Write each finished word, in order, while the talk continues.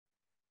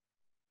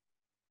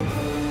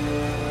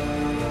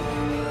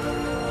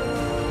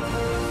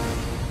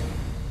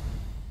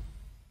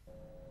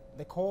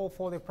The call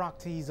for the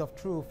practice of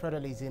true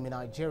federalism in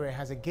Nigeria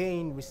has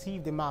again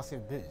received a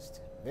massive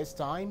boost. This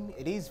time,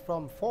 it is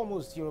from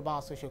foremost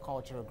Yoruba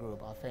socio-cultural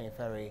group,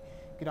 Afenifere.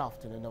 Good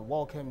afternoon and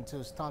welcome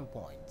to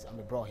Standpoint. I'm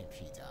Ibrahim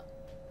Shita.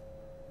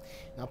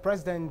 Now,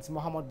 President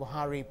Muhammad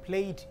Buhari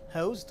played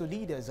host to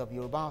leaders of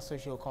Yoruba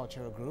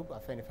socio-cultural group,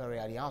 Afenifere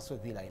at the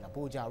Aso Villa in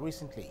Abuja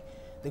recently.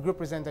 The group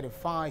presented a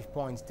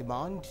 5-point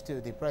demand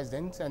to the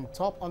president, and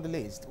top on the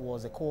list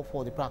was a call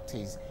for the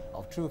practice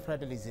of true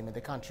federalism in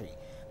the country.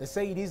 They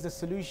say it is the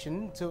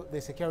solution to the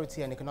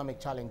security and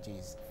economic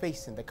challenges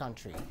facing the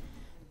country.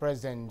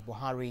 President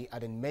Buhari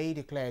had in May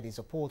declared his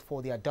support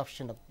for the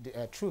adoption of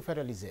true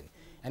federalism,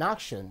 an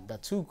action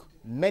that took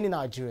many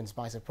Nigerians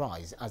by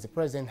surprise, as the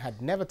president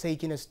had never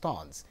taken a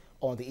stance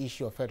on the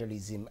issue of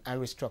federalism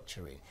and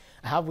restructuring.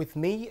 I have with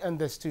me in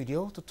the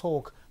studio to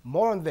talk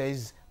more on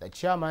this the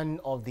chairman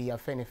of the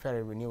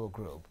Afenifere Renewal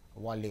Group,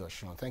 Wale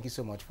Oshun. Thank you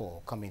so much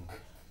for coming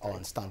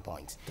on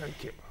Standpoint.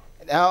 Thank you.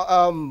 Now,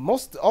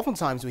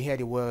 oftentimes we hear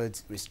the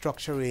words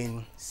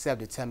restructuring,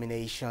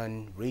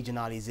 self-determination,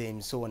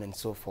 regionalism, so on and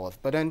so forth.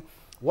 But then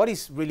what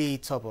is really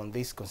top on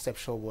this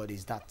conceptual word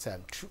is that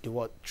the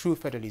word true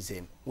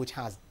federalism, which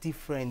has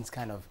different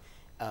kind of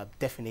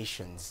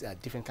definitions,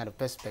 different kind of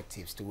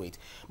perspectives to it.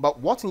 But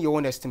what, in your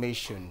own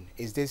estimation,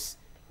 is this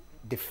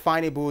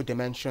definable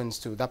dimensions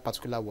to that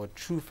particular word,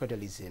 true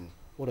federalism?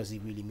 What does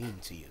it really mean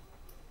to you?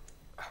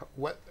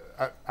 Well,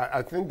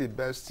 I think the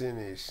best thing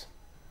is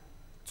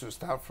to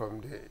start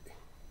from the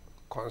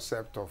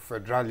concept of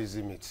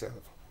federalism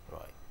itself.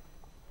 Right.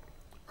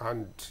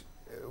 And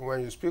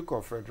when you speak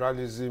of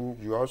federalism,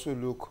 you also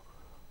look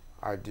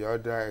at the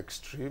other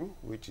extreme,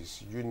 which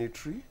is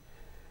unitary,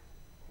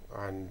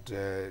 and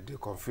the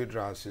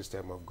confederal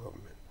system of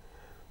government.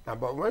 Now,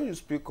 but when you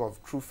speak of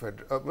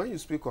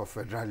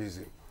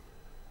federalism,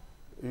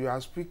 you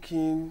are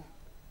speaking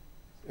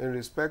in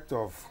respect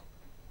of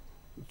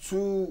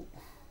two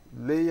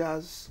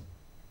layers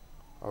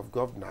of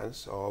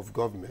governance or of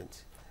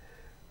government,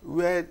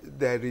 where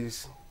there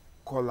is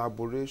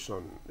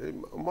collaboration,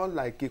 more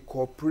like a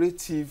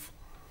cooperative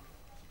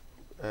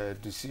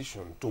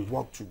decision to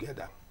work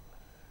together.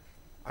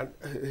 And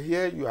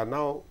here you are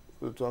now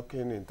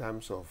talking in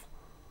terms of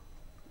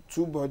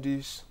two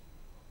bodies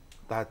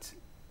that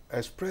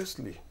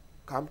expressly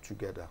come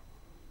together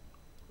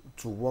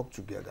to work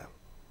together,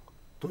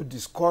 to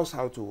discuss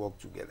how to work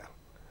together,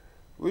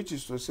 which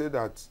is to say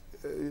that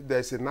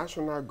there's a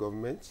national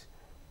government,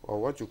 or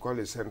what you call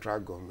a central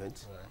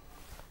government, right,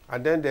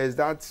 and then there's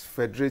that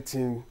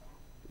federating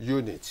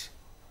unit.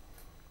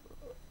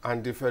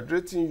 And the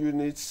federating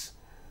units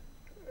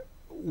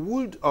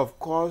would, of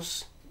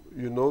course,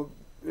 you know,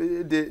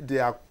 they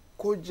are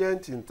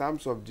cogent in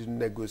terms of the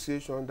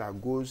negotiation that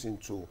goes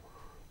into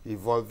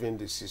evolving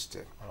the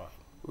system, right,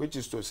 which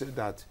is to say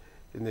that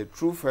in a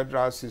true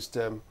federal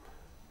system,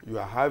 you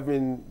are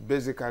having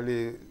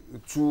basically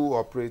two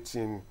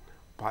operating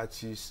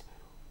parties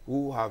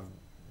who have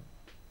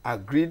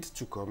agreed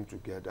to come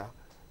together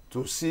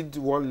to cede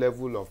one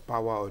level of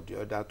power or the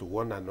other to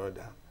one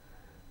another.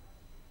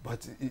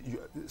 But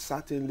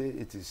certainly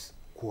it is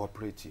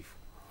cooperative.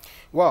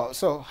 Well,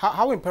 so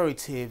how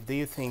imperative do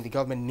you think the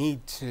government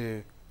need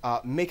to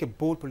make a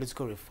bold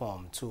political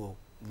reform to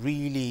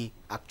really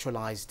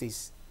actualize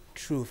this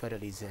true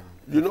federalism?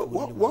 You know,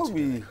 what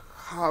we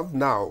have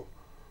now,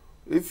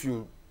 if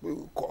you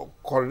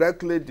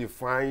correctly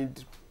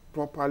defined,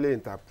 properly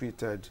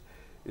interpreted,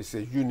 is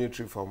a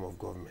unitary form of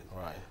government.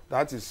 Right.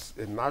 That is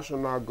a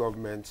national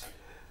government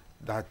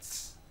that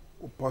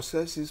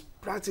possesses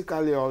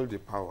practically all the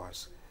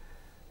powers.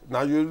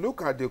 Now you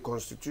look at the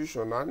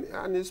Constitution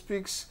and it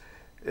speaks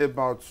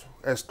about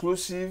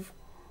exclusive.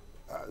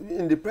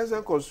 In the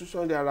present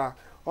Constitution, there are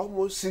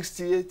almost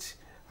 68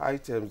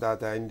 items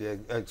that are in the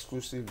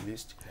exclusive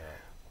list.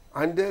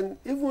 Yeah. And then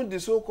even the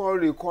so-called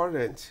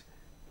recurrent,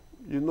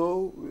 you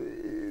know,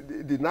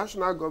 the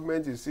national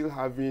government is still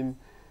having,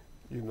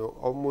 you know,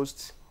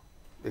 almost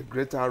a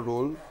greater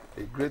role,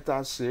 a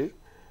greater say,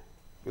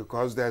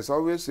 because there's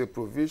always a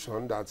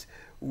provision that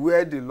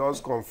where the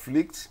laws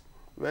conflict,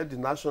 where the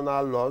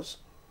national laws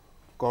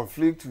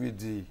conflict with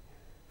the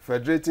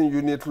federating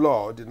unit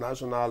law, the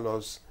national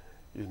laws,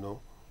 you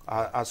know,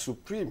 are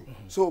supreme.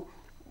 Mm-hmm. So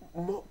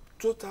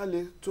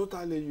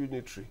totally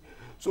unitary.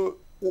 So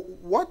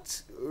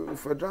what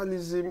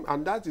federalism,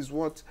 and that is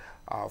what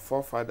our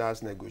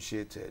forefathers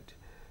negotiated.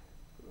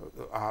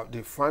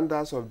 The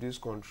founders of this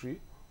country,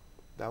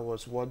 that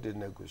was what they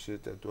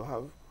negotiated, to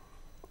have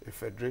a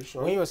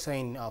federation. When you were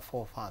saying our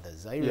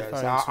forefathers, are you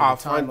referring to our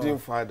the time founding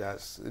of,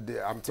 fathers?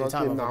 I'm talking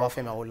talking now of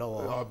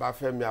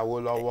Obafemi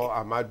Awolowo,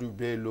 Amadu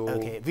Bello.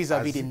 Okay,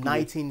 vis-a-vis the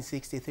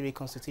 1963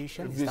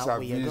 Constitution? Is that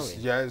where you're going?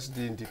 Yes,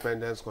 the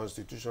Independence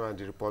Constitution and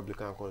the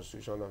Republican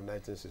Constitution of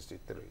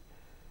 1963.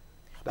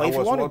 But if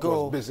you want to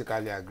go, was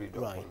basically agreed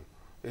upon.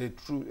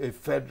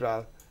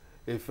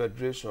 A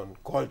federation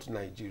called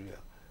Nigeria.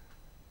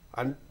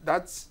 And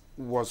that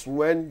was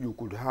when you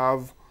could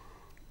have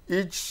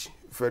each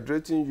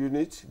federating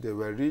unit, there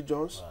were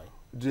regions, right,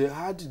 they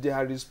had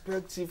their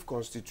respective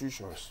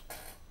constitutions.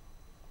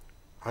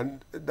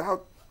 And that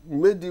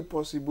made it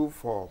possible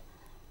for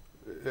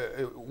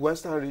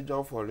Western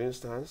region, for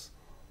instance,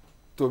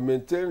 to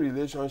maintain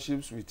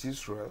relationships with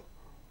Israel,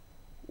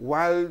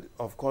 while,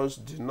 of course,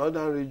 the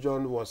northern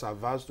region was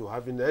averse to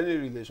having any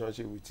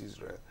relationship with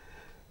Israel,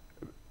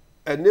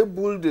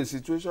 enabled a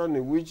situation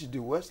in which the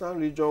Western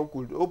region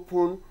could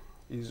open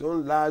its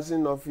own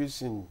liaison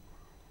office in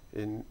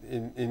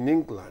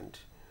England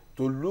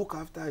to look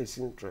after its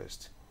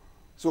interest.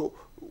 So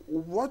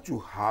what you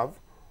have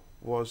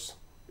was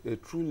a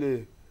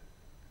truly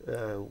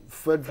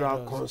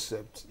federal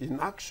concept in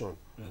action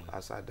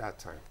as at that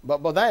time.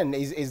 But then,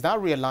 is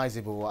that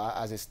realizable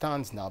as it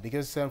stands now?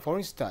 Because, for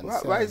instance...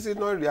 Why is it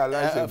not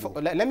realizable?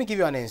 Let me give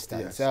you an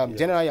instance. Yes,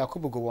 General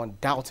Yakubu Gowon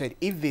doubted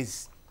if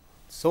this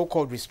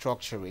so-called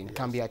restructuring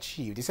can be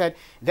achieved. He said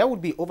there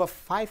would be over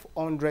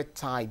 500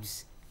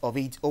 types of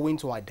it owing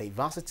to our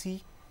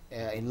diversity,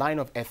 in line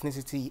of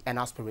ethnicity and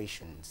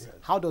aspirations. Yes.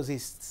 How does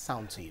this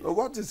sound to you?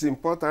 What is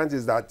important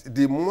is that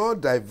the more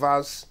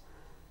diverse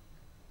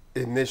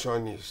a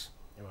nation is,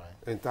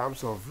 in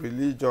terms of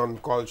religion,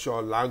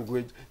 culture,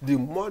 language, the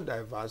more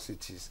diverse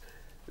it is,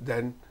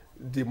 then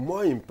the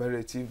more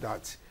imperative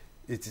that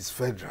it is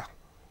federal.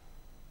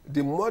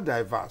 The more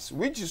diverse,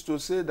 which is to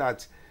say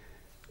that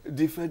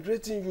the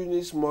federating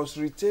units must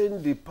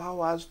retain the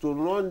powers to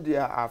run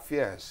their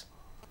affairs.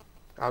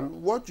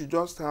 And what you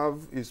just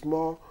have is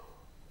more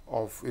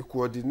of a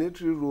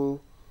coordinatory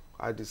role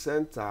at the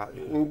center,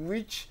 in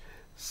which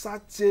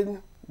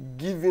certain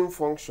given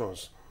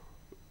functions,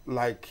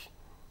 like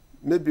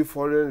maybe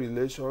foreign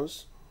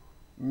relations,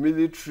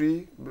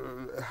 military,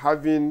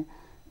 having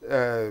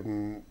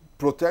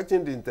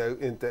protecting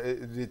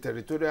the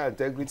territorial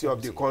integrity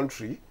of the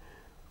country.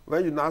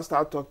 When you now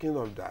start talking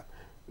of that,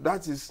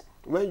 that is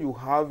when you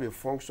have a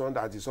function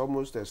that is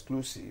almost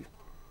exclusive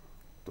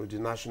to the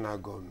national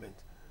government.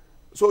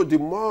 So the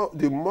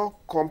more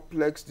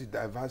complex the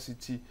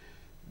diversity,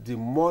 the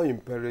more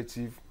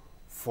imperative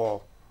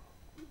for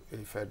a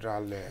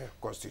federal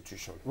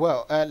constitution.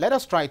 Well, let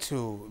us try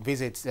to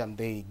visit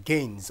the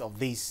gains of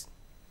this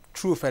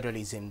true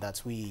federalism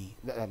that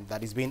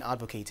that is being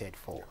advocated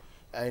for.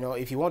 You know,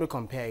 if you want to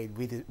compare it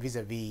with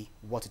vis-a-vis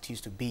what it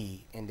used to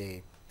be in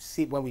the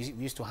when we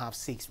used to have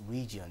 6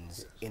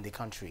 regions in the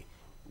country,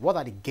 what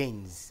are the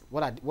gains?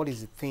 What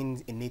is the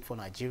things in it for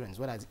Nigerians?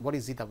 What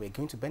is it that we're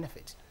going to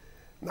benefit?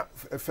 Now,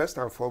 first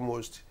and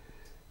foremost,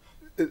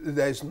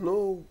 there is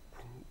no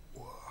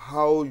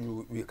how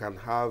we can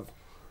have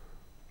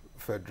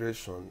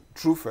federation,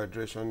 true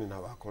federation in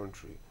our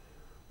country,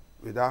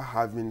 without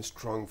having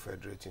strong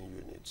federating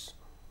units.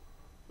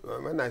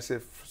 When I say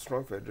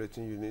strong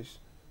federating units,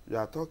 you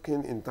are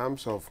talking in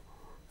terms of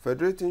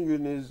federating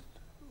units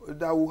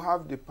that will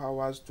have the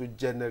powers to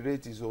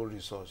generate its own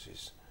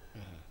resources,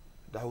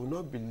 that will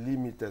not be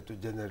limited to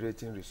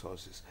generating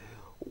resources.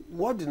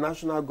 What the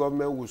national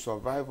government will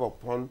survive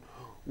upon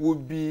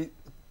would be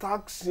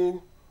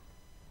taxing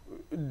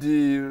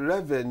the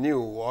revenue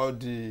or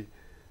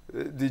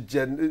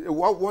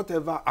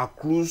whatever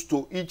accrues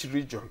to each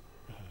region.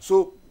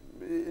 So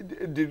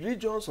the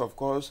regions, of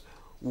course,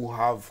 will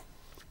have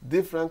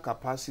different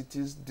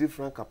capacities,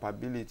 different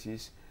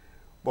capabilities.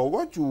 But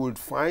what you would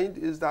find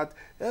is that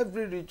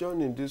every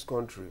region in this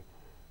country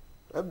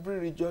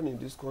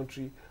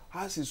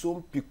has its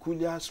own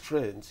peculiar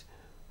strengths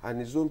and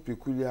its own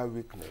peculiar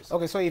weakness.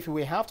 Okay, so if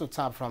we have to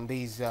tap from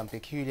these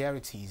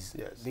peculiarities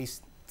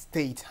these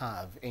states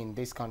have in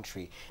this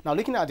country. Now,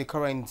 looking at the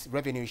current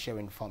revenue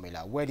sharing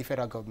formula, where the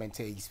federal government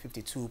takes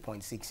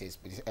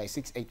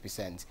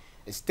 52.68%,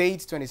 the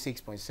state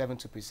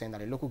 26.72%, and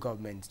the local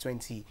government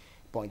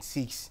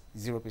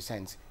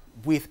 20.60%,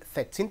 with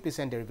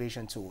 13%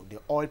 derivation to the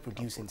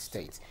oil-producing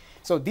states.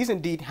 So this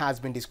indeed has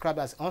been described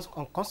as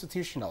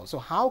unconstitutional. So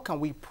how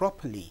can we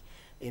properly,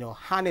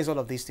 harness all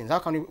of these things? How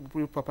can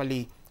we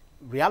properly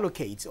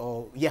reallocate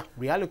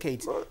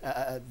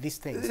these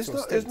things to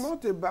states? It's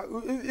not about,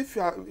 if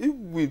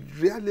we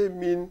really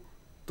mean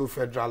to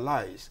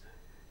federalize,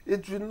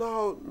 it will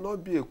now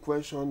not be a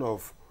question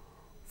of,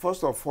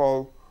 first of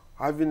all,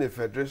 having a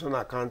federation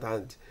account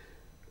and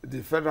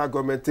the federal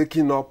government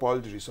taking up all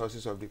the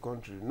resources of the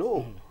country.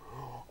 No.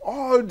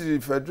 All the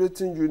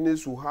federating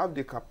units will have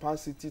the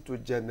capacity to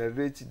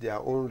generate their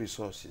own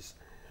resources.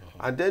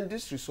 And then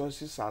these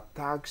resources are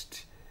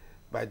taxed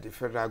by the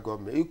federal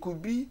government. It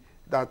could be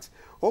that,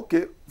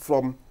 okay,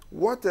 from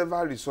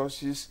whatever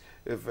resources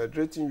a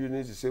federating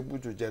unit is able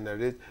to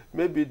generate,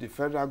 maybe the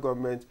federal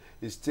government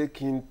is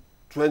taking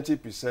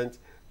 20%,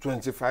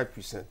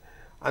 25%.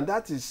 And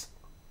that is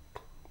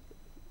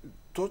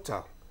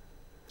total.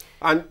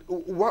 And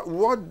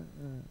what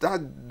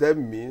that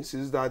then means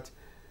is that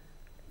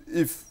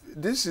if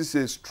this is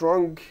a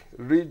strong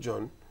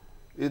region,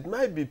 it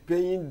might be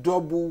paying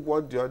double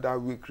what the other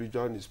weak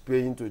region is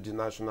paying to the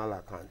national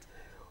account.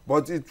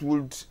 But it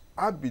would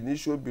ab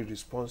initio be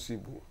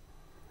responsible,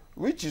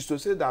 which is to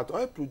say that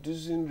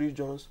oil-producing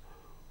regions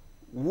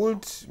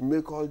would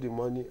make all the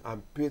money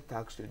and pay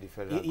tax to the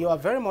federal government. You are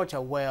very much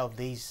aware of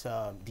this,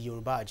 the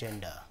Yoruba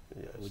agenda.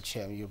 Yes. which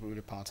you're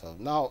really part of.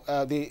 Now,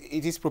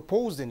 it is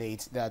proposed in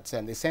it that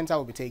the center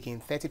will be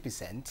taking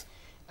 30%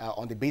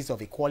 on the basis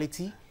of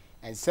equality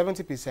and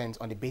 70%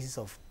 on the basis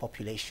of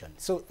population.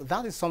 So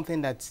that is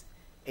something that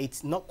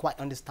it's not quite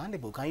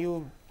understandable. Can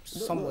you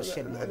somewhat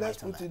shed more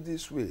light on that? Let's put it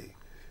this way.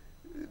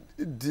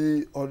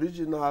 The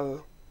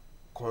original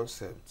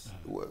concept,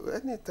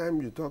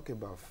 anytime you talk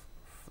about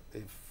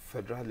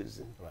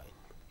federalism, right,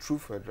 true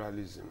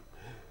federalism,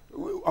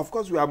 of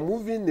course we are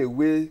moving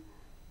away,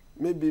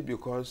 maybe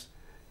because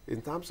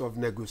in terms of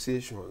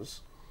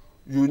negotiations,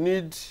 you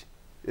need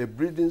a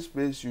breathing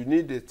space, you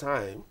need a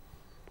time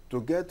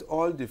to get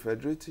all the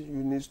federating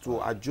units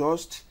to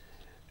adjust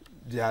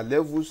their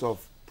levels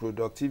of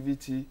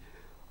productivity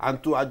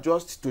and to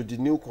adjust to the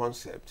new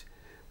concept.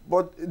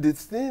 But the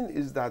thing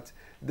is that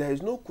there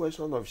is no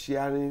question of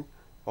sharing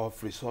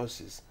of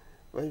resources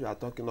when you are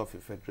talking of a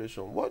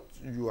federation. What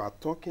you are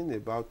talking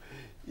about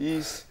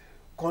is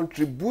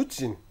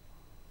contributing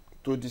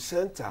to the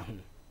center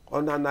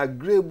on an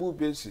agreeable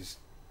basis.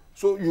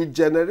 So you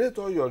generate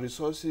all your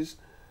resources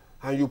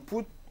and you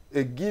put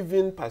a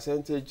given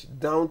percentage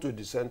down to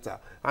the center,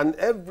 and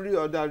every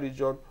other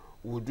region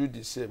will do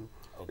the same.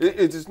 Okay.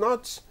 It is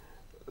not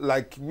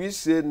like we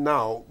say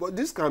now, but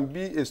this can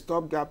be a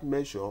stopgap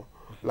measure.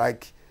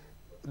 Like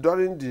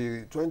during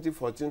the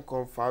 2014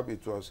 confab,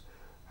 it was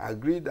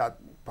agreed that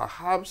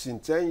perhaps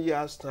in 10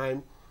 years'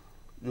 time,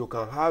 you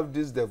can have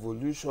this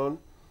devolution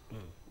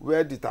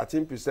where the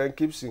 13%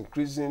 keeps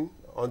increasing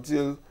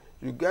until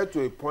you get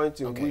to a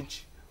point in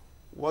which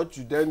what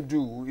you then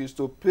do is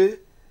to pay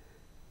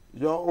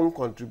your own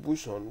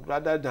contribution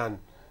rather than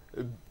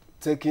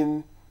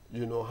taking,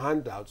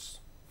 handouts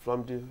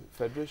from the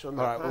federation.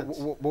 All right,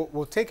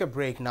 we'll take a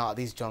break now at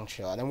this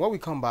juncture, and then when we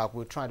come back,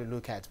 we'll try to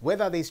look at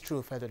whether this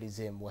true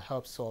federalism will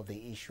help solve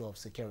the issue of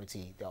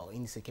security or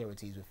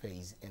insecurities we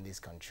face in this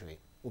country.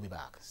 We'll be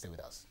back. Stay with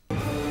us.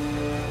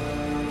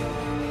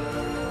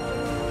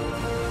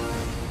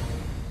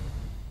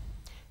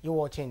 You're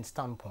watching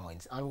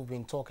Standpoints, and we've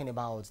been talking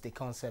about the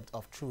concept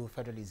of true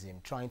federalism,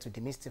 trying to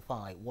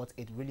demystify what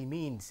it really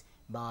means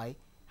by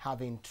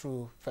having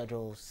true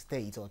federal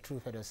state or true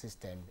federal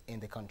system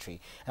in the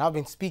country. And I've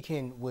been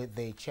speaking with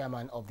the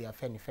chairman of the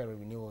Afenifere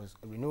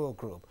Renewal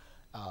Group,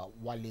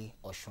 Wale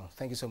Oshun.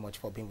 Thank you so much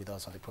for being with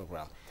us on the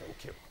program.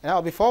 Thank you. Now,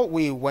 before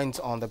we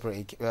went on the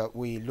break,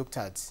 we looked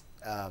at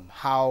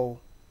how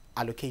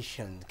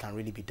allocation can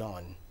really be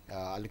done.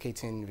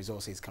 Allocating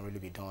resources can really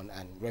be done,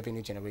 and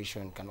revenue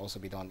generation can also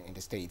be done in the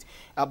state.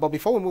 But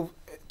before we move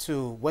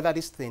to whether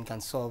this thing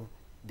can solve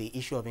the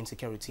issue of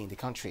insecurity in the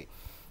country,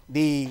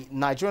 the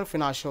Nigerian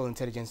Financial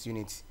Intelligence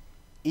Unit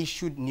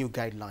issued new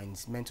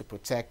guidelines meant to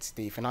protect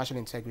the financial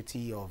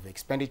integrity of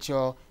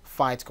expenditure,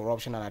 fight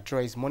corruption, and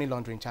address money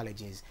laundering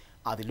challenges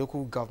at the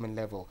local government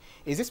level.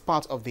 Is this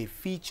part of the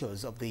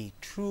features of the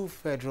true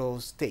federal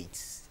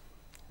states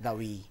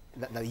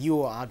that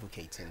you are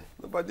advocating?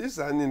 No, but this is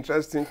an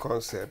interesting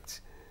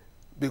concept,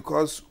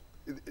 because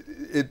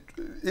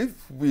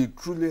if we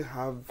truly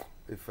have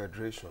a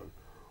federation,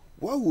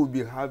 what we'll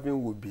be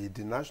having will be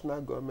the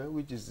national government,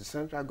 which is the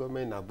central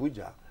government in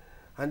Abuja,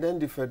 and then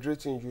the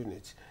federating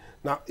unit.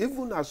 Now,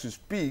 even as you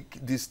speak,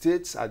 the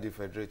states are the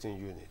federating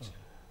unit.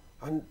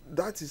 And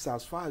that is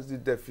as far as the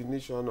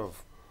definition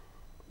of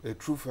a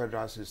true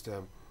federal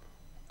system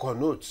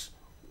connotes.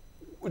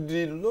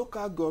 The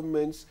local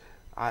governments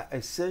are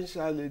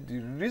essentially the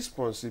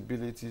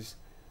responsibilities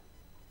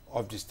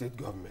of the state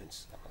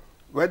governments,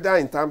 whether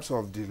in terms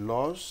of the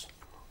laws,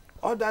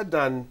 other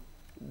than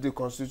the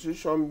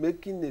constitution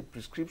making a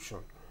prescription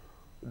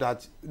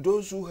that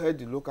those who head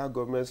the local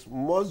governments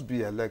must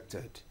be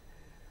elected.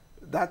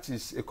 That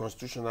is a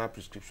constitutional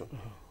prescription.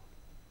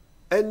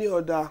 Any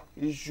other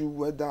issue,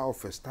 whether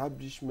of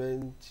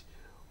establishment,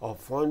 of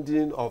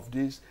funding, of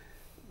this,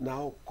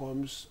 now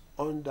comes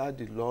under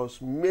the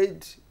laws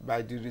made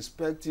by the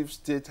respective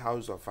state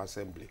house of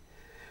assembly,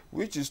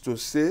 which is to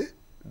say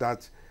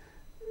that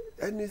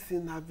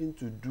anything having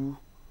to do,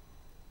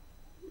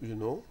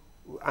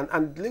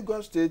 and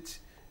Lagos State,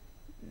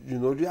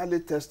 really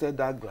tested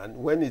that ground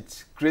when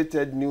it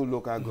created new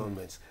local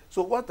governments.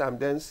 So what I'm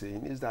then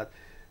saying is that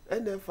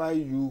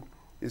NFIU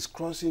is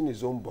crossing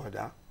its own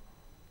border,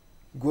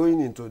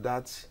 going into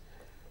that.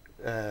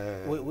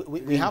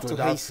 We have to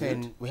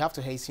hasten. We have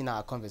to hasten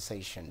our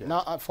conversation. Yes.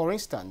 Now, for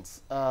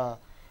instance,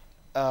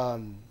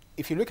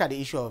 if you look at the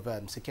issue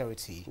of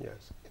security,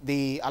 yes,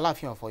 the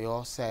Alaafin of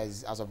Oyo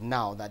says, as of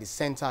now, that the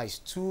center is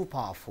too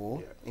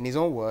powerful, in his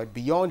own word,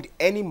 beyond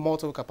any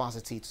mortal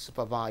capacity to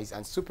supervise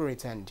and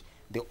superintend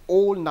the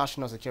whole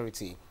national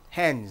security.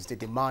 Hence, the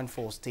demand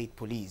for state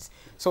police.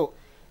 So,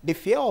 the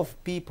fear of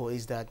people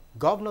is that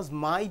governors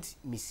might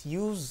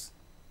misuse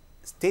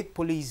state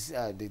police,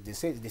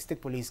 the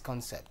state police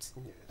concept.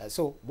 Yes.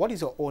 So what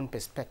is your own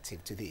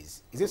perspective to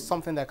this? Is this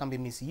something that can be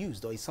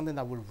misused, or is something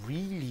that we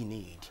really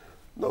need?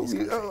 No,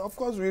 of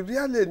course, we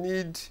really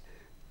need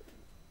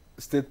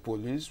state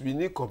police. We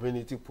need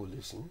community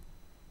policing.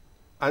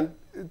 And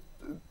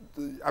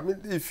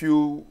if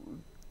you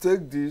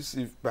take this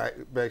by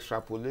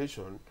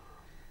extrapolation,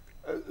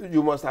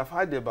 You must have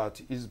heard about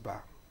ISBA,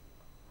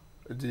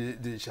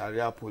 the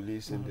Sharia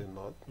police in the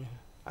north.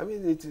 I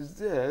mean, it is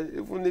there,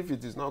 even if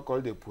it is not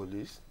called a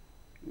police,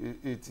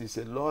 it is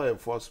a law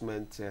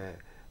enforcement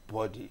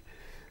body.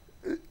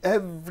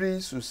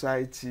 Every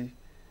society,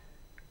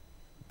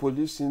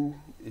 policing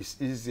is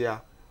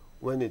easier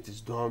when it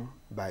is done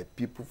by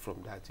people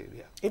from that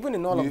area. Even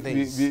in all of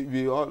this,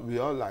 we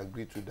all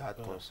agree to that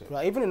concept.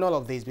 Right, even in all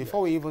of this,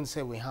 before we even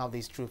say we have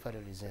this true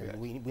federalism,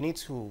 we need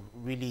to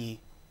really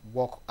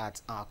work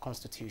at our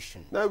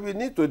constitution. Now we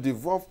need to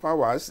devolve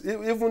powers,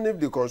 even if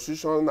the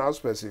constitution now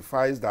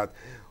specifies that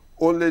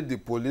only the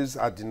police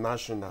are the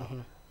national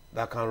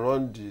that can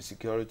run the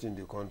security in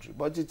the country.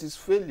 But it is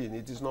failing,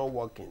 it is not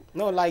working.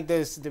 No, like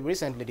this,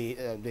 recently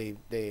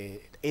the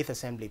 8th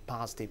Assembly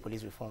passed a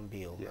police reform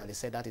bill, and they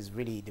said that is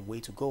really the way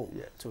to go,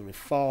 to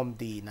reform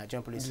the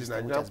Nigerian police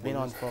system, which has been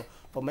on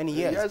for many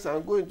years. Yes,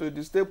 and going to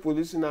the state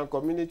policing and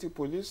community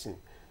policing.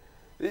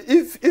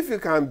 If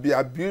it can be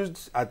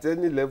abused at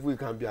any level, it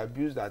can be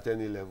abused at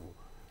any level.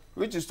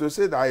 Which is to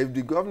say that if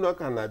the governor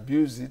can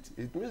abuse it,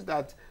 it means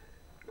that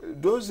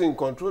those in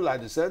control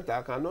at the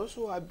center can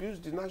also abuse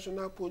the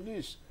national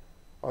police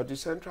or the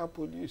central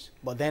police.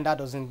 But then that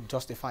doesn't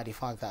justify the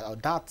fact that, or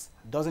that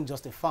doesn't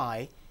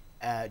justify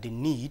the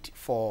need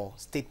for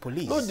state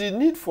police. No, the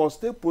need for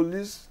state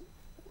police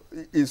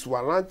is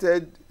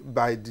warranted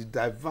by the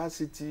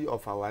diversity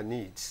of our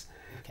needs.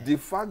 Okay. The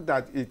fact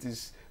that it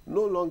is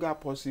no longer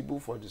possible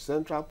for the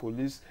central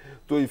police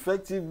to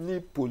effectively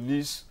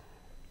police,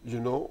 you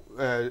know,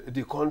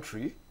 the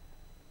country,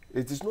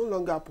 it is no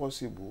longer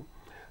possible.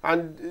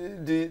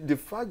 And the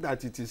fact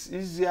that it is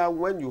easier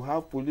when you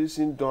have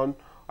policing done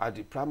at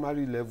the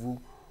primary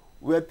level,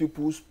 where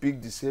people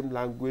speak the same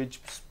language,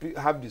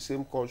 have the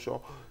same culture,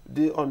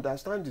 they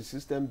understand the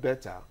system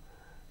better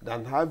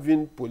than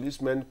having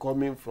policemen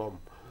coming from.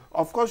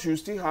 Of course, you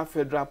still have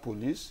federal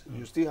police,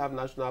 you still have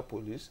national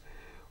police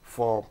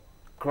for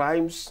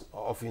crimes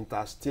of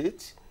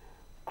interstate,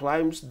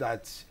 crimes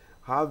that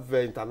have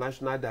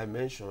international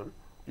dimension.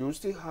 You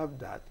still have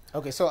that.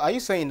 Okay, so are you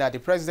saying that the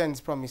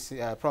president's promise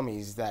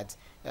that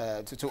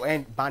to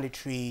end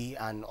banditry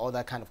and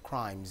other kind of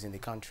crimes in the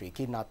country,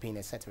 kidnapping,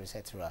 etc.,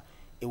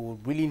 it will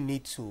really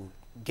need to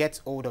get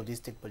hold of the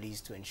state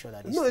police to ensure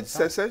that no, it's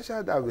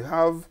essential that we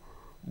have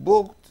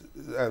both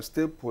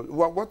state police,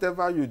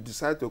 whatever you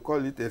decide to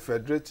call it, a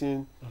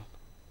federating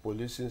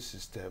policing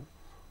system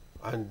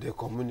and the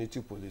community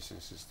policing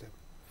system.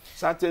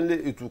 Certainly,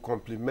 it will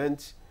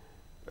complement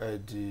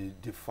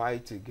the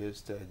fight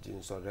against the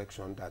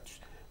insurrection that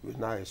we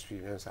now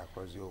experience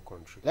across the whole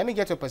country. Let me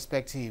get your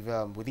perspective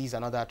with this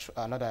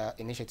another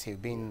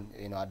initiative being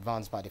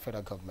advanced by the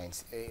federal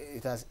government.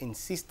 It has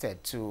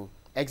insisted to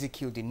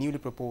execute the newly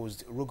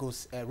proposed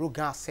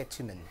Ruga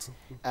settlement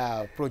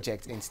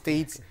project in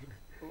states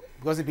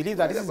because they believe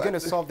that this is going to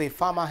solve the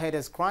farmer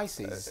herders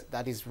crisis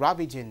that is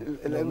ravaging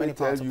many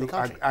parts of the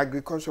country.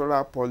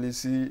 Agricultural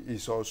policy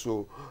is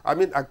also, I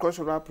mean,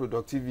 agricultural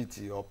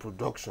productivity or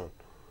production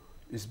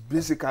is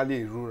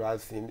basically a rural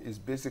thing, it's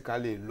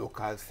basically a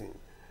local thing.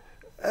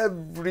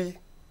 Every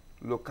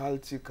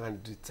locality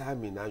can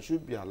determine and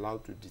should be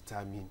allowed to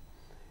determine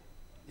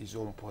its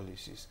own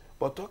policies.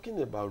 But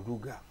talking about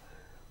Ruga,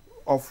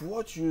 of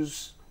what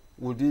use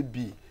would it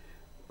be?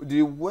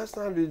 The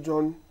western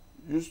region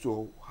used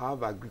to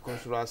have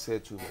agricultural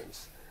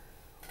settlements.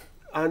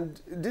 And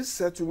these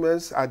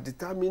settlements are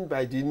determined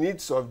by the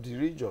needs of the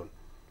region.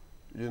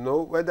 You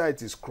know, whether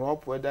it is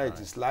crop, whether it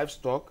is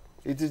livestock,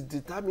 it is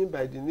determined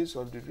by the needs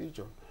of the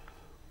region.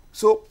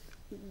 So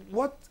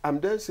what I'm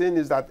then saying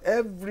is that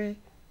every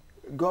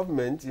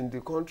government in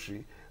the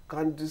country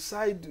can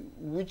decide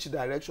which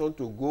direction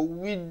to go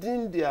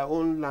within their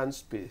own land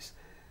space.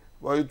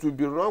 But it would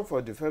be wrong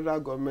for the federal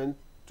government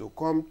to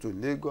come to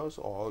Lagos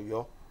or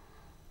Oyo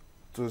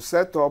to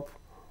set up,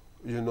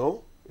 you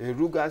know, a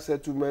Ruga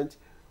settlement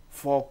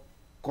for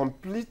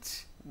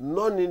complete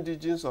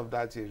non-indigens of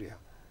that area.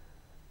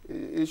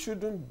 It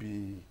shouldn't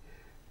be.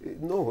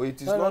 No,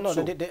 it is not. No.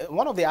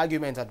 One of the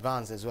arguments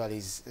advanced as well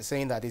is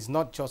saying that it's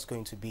not just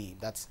going to be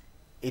that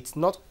it's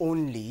not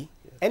only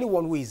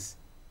anyone who is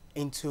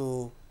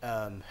into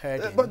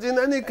herding. But in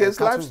any case,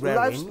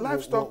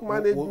 livestock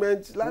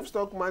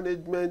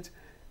management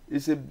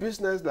is a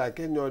business like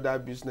any other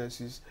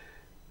businesses.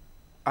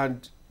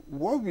 And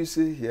what we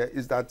say here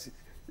is that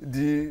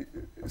the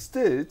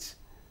state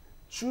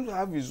should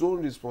have its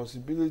own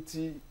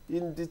responsibility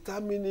in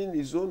determining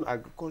its own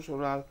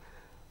agricultural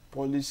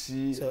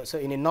policy. So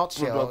in a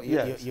nutshell,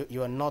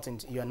 you are not in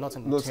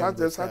no,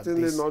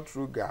 certainly not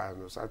Ruga.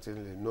 No,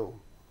 certainly no.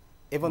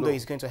 Even though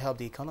it's going to help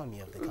the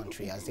economy of the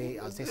country, as they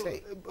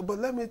say. But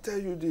let me tell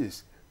you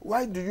this: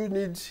 why do you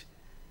need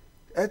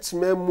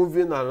herdsmen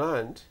moving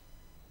around?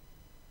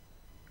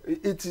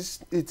 It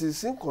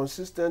is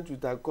inconsistent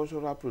with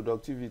agricultural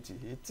productivity.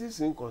 It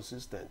is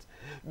inconsistent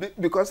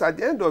because at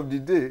the end of the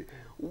day,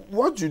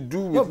 what you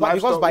do with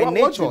livestock, because by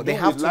nature they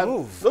have to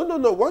move.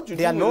 No. What you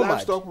do with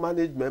livestock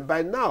management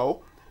by now,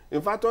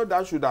 in fact, all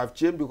that should have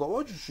changed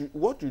because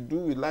what you do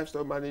with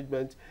livestock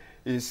management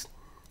is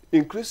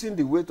increasing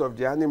the weight of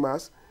the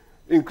animals,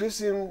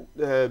 increasing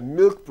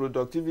milk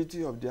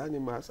productivity of the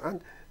animals,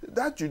 and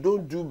that you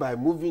don't do by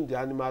moving the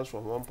animals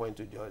from one point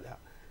to the other.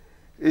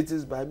 It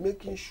is by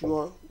making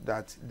sure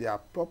that they are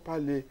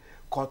properly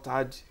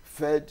quartered,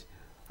 fed,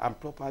 and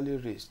properly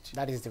raised.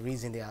 That is the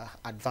reason they are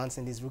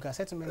advancing these rural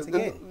settlements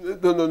again.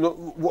 No.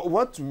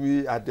 What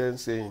we are then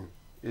saying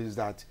is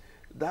that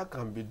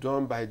can be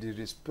done by the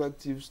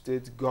respective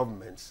state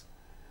governments,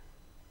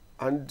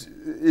 and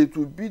it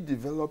will be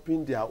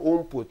developing their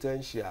own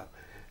potential.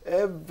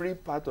 Every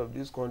part of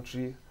this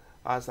country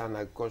has an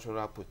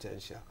agricultural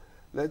potential.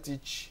 Let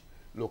each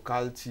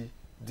locality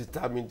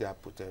determine their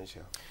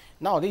potential.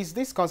 Now,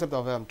 this concept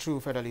of true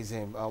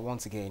federalism,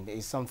 once again,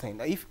 is something,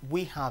 if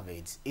we have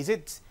it, is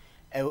it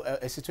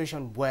a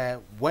situation where,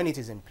 when it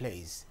is in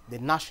place, the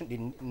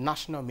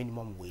national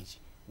minimum wage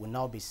will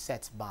now be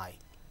set by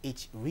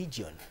each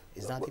region?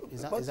 Is that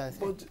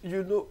but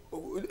you know,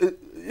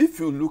 if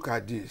you look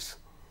at this,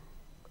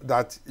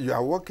 that you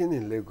are working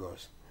in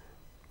Lagos,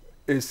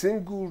 a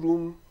single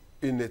room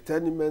in a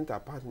tenement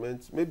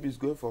apartment maybe is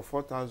going for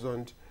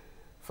 4,000,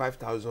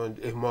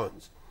 5,000 a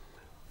month,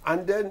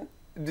 and then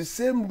the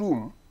same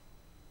room,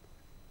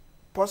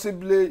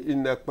 possibly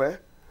in Ekpe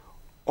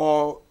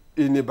or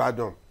in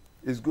Ibadan,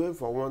 is going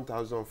for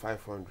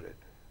 1,500.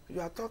 You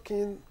are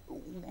talking,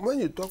 when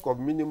you talk of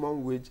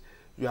minimum wage,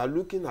 you are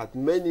looking at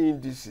many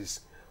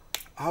indices,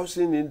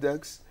 housing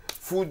index,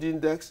 food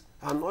index,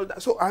 and all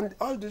that. So, and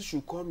all this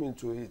should come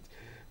into it.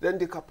 Then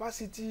the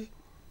capacity,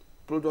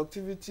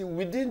 productivity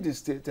within the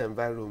state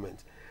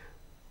environment.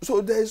 So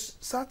there is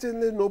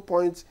certainly no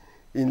point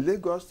in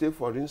Lagos State,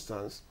 for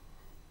instance,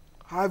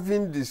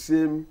 having the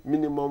same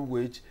minimum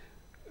wage,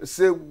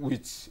 say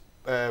with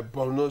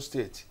Borno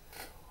State,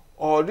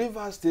 or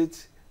River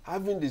State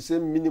having the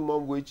same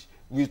minimum wage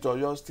with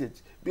Oyo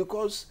State,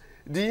 because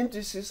the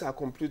indices are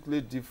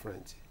completely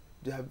different.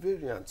 They are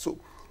variant. So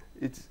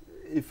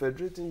a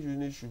federating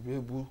unit should be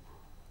able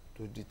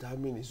to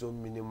determine its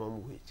own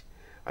minimum wage.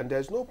 And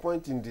there's no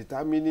point in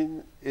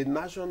determining a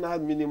national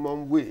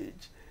minimum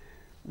wage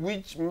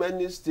which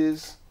many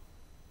states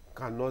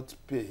cannot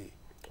pay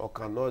or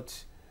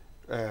cannot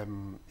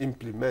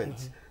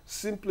implement,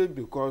 simply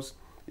because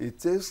it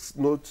takes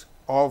note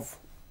of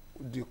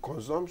the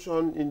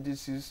consumption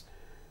indices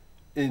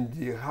in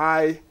the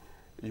high,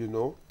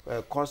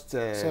 cost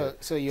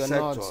so you're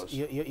sectors.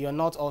 you're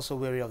not also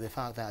wary of the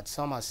fact that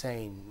some are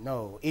saying,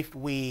 no, if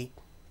we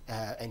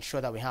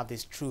ensure that we have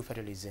this true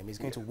federalism, it's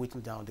going to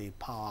whittle down the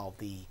power of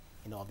the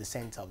of the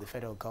center, of the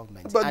federal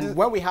government. But and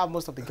when we have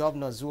most of the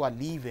governors who are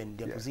leaving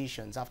their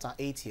positions after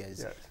 8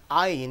 years,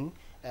 eyeing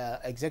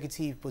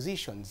executive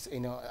positions,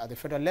 at the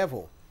federal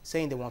level,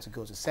 saying they want to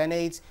go to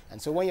Senate,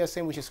 and so when you're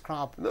saying we should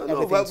scrap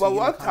everything,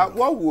 but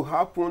what will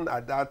happen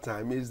at that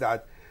time is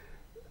that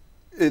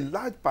a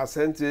large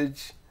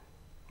percentage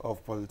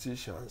of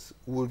politicians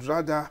would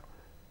rather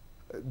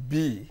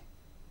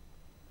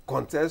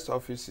contest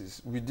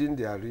offices within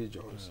their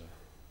regions,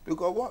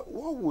 because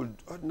what would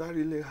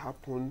ordinarily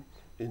happen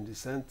in the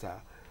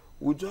center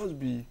would just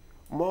be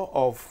more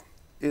of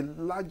a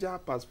larger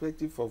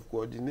perspective of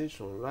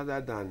coordination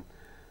rather than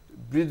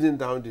breathing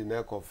down the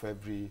neck of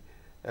every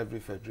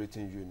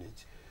federating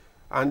unit.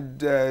 And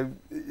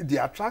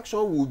the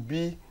attraction would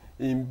be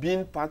in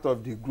being part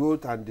of the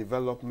growth and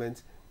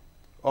development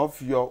of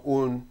your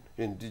own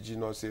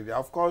indigenous area.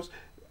 Of course,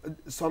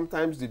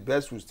 sometimes the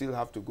best will still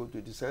have to go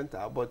to the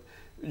center, but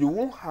you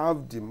won't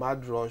have the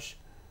mad rush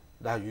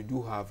that you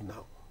do have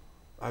now.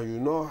 And you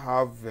not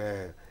have,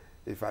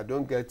 if I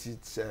don't get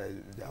it...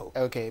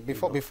 okay,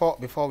 before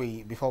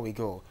we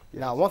go,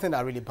 now one thing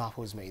that really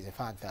baffles me is the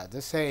fact that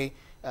they say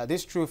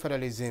this true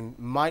federalism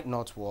might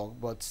not work,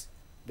 but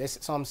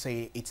some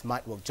say it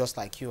might work, just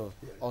like you're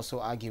also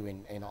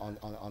arguing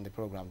on the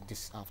program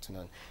this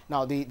afternoon.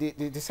 Now, they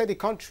say the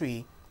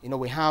country,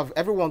 we have,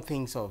 everyone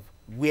thinks of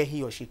where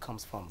he or she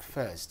comes from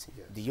first.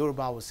 The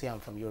Yoruba will say, I'm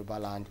from Yoruba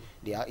land.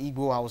 The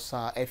Igbo,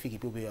 Hausa, Efik,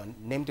 Ipobe,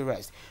 name the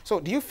rest. So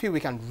do you feel we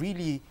can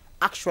really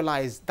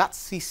actualize that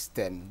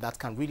system that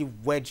can really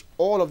wedge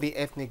all of the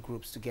ethnic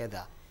groups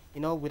together,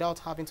 without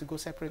having to go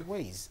separate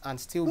ways and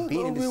still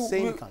being in the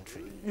same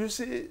country? You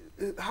see,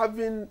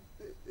 having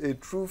a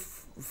true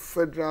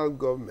federal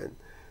government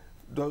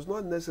does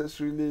not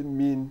necessarily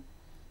mean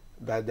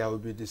that there will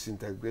be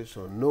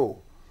disintegration.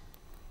 No.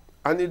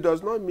 And it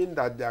does not mean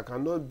that there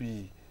cannot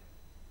be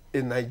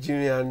a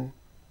Nigerian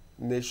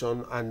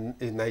nation and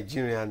a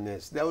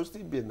Nigerianness. There will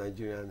still be a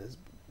Nigerianness,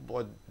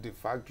 but the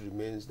fact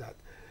remains that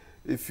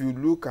if you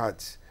look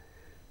at,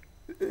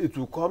 it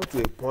will come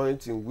to a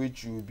point in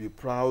which you will be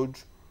proud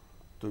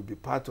to be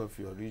part of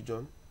your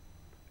region.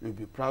 You'll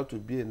be proud to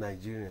be a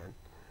Nigerian.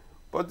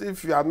 But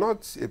if you are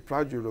not a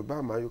proud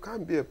Yoruba man, you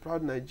can't be a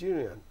proud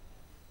Nigerian.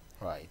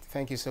 Right.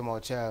 Thank you so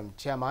much,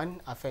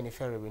 Chairman,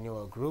 Afenifere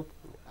Renewal Group,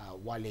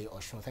 Wale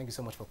Oshun. Thank you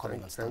so much for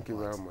coming on Standpoint. Thank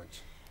you very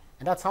much.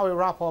 And that's how we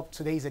wrap up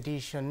today's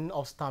edition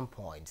of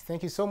Standpoint.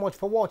 Thank you so much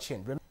for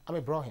watching. I'm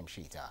Ibrahim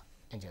Shita.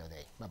 Enjoy the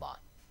day.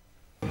 Bye-bye.